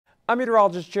I'm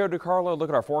meteorologist Joe DiCarlo. Look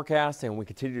at our forecast, and we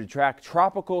continue to track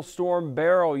Tropical Storm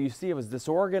Beryl. You see it was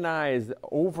disorganized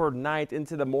overnight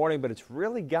into the morning, but it's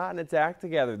really gotten its act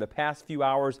together the past few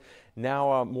hours.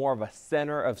 Now more of a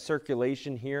center of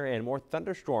circulation here and more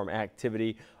thunderstorm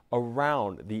activity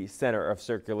around the center of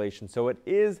circulation. So it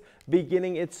is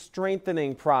beginning its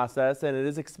strengthening process, and it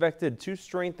is expected to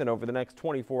strengthen over the next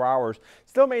 24 hours,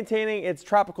 still maintaining its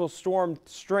tropical storm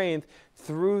strength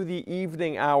through the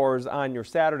evening hours on your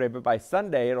Saturday. But by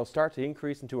Sunday, it'll start to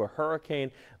increase into a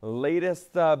hurricane. Latest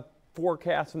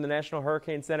forecast from the National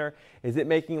Hurricane Center is it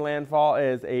making landfall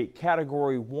as a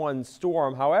Category 1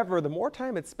 storm. However, the more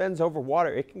time it spends over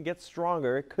water, it can get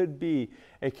stronger. It could be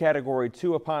a Category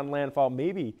 2 upon landfall,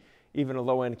 maybe even a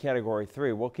low-end Category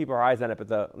 3. We'll keep our eyes on it, but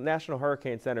the National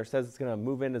Hurricane Center says it's going to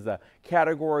move in as a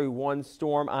Category 1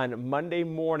 storm on Monday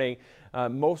morning.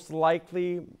 Most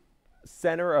likely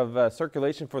center of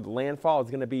circulation for the landfall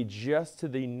is going to be just to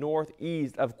the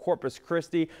northeast of Corpus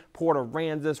Christi, Port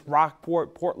Aransas,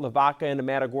 Rockport, Port Lavaca, and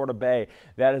Matagorda Bay.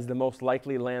 That is the most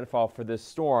likely landfall for this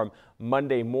storm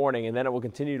Monday morning, and then it will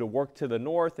continue to work to the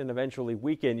north and eventually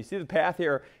weaken. You see the path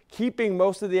here, keeping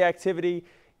most of the activity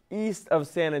east of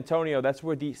San Antonio. That's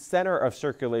where the center of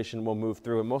circulation will move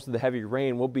through, and most of the heavy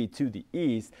rain will be to the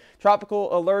east. Tropical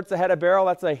alerts ahead of Beryl.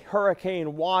 That's a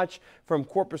hurricane watch from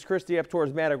Corpus Christi up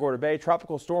towards Matagorda Bay.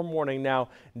 Tropical storm warning now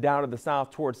down to the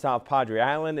south towards South Padre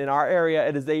Island. In our area,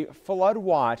 it is a flood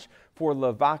watch for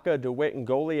Lavaca, DeWitt, and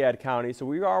Goliad counties. So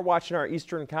we are watching our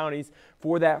eastern counties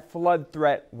for that flood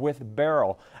threat with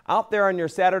Beryl. Out there on your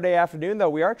Saturday afternoon, though,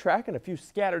 we are tracking a few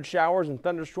scattered showers and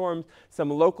thunderstorms, some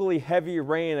locally heavy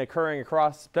rain occurring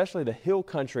across especially the hill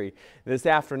country this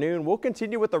afternoon. We'll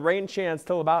continue with the rain chance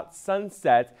till about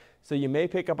sunset, so you may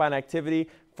pick up on activity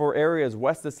for areas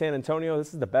west of San Antonio.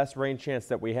 This is the best rain chance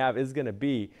that we have, is going to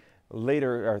be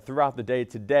later or throughout the day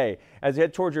today. As you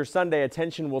head towards your Sunday,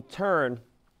 attention will turn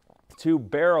to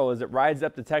Beryl as it rides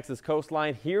up the Texas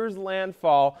coastline. Here's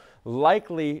landfall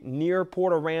likely near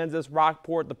Port Aransas,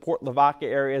 Rockport, the Port Lavaca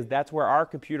areas. That's where our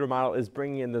computer model is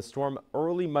bringing in the storm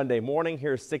early Monday morning.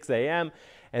 Here's 6 a.m.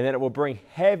 and then it will bring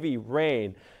heavy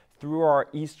rain through our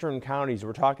eastern counties.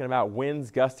 We're talking about winds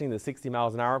gusting to 60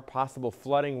 miles an hour, possible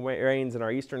flooding rains in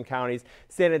our eastern counties.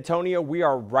 San Antonio, we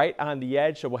are right on the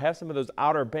edge, so we'll have some of those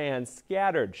outer bands,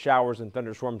 scattered showers and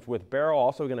thunderstorms with Beryl.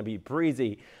 Also going to be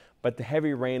breezy, but the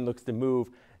heavy rain looks to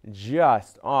move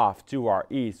just off to our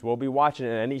east. We'll be watching it.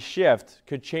 Any shift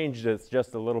could change this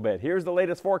just a little bit. Here's the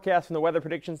latest forecast from the Weather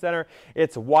Prediction Center.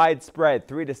 It's widespread,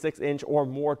 3 to 6 inch or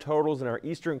more totals in our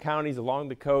eastern counties along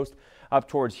the coast up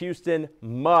towards Houston.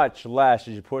 Much less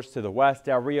as you push to the west.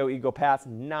 Del Rio, Eagle Pass,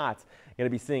 not going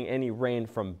to be seeing any rain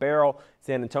from Beryl.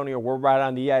 San Antonio, we're right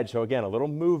on the edge. So again, a little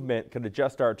movement could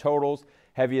adjust our totals.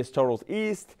 Heaviest totals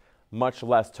east, much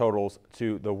less totals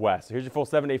to the west. So here's your full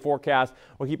 7-day forecast.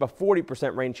 We'll keep a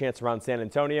 40% rain chance around San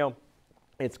Antonio.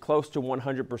 It's close to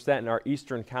 100% in our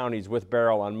eastern counties with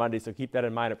Beryl on Monday, so keep that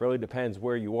in mind. It really depends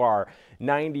where you are.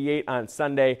 98 on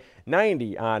Sunday,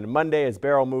 90 on Monday as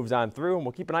Beryl moves on through, and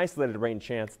we'll keep an isolated rain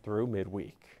chance through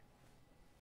midweek.